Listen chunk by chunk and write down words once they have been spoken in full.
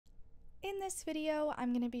In this video,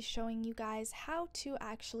 I'm going to be showing you guys how to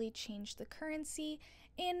actually change the currency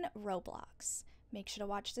in Roblox. Make sure to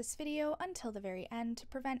watch this video until the very end to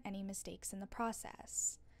prevent any mistakes in the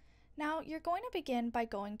process. Now, you're going to begin by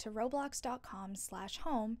going to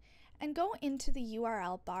roblox.com/home and go into the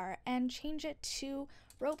URL bar and change it to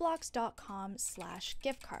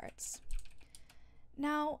roblox.com/giftcards.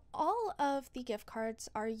 Now, all of the gift cards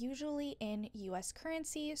are usually in US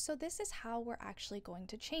currency, so this is how we're actually going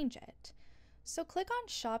to change it. So click on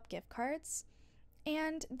Shop Gift Cards,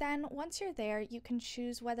 and then once you're there, you can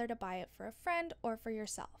choose whether to buy it for a friend or for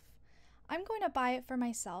yourself. I'm going to buy it for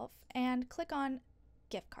myself and click on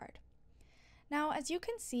Gift Card. Now, as you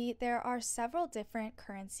can see, there are several different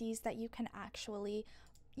currencies that you can actually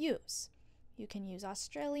use. You can use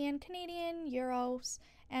Australian, Canadian, Euros,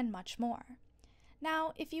 and much more.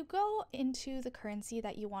 Now, if you go into the currency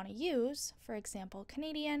that you want to use, for example,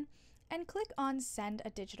 Canadian, and click on Send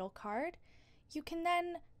a Digital Card, you can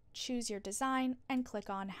then choose your design and click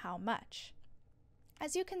on How Much.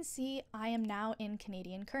 As you can see, I am now in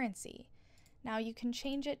Canadian currency. Now you can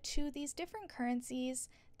change it to these different currencies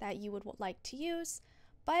that you would like to use,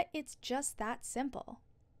 but it's just that simple.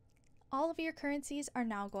 All of your currencies are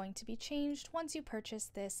now going to be changed once you purchase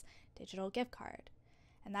this digital gift card.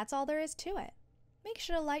 And that's all there is to it. Make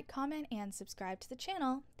sure to like, comment, and subscribe to the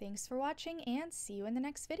channel. Thanks for watching, and see you in the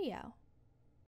next video.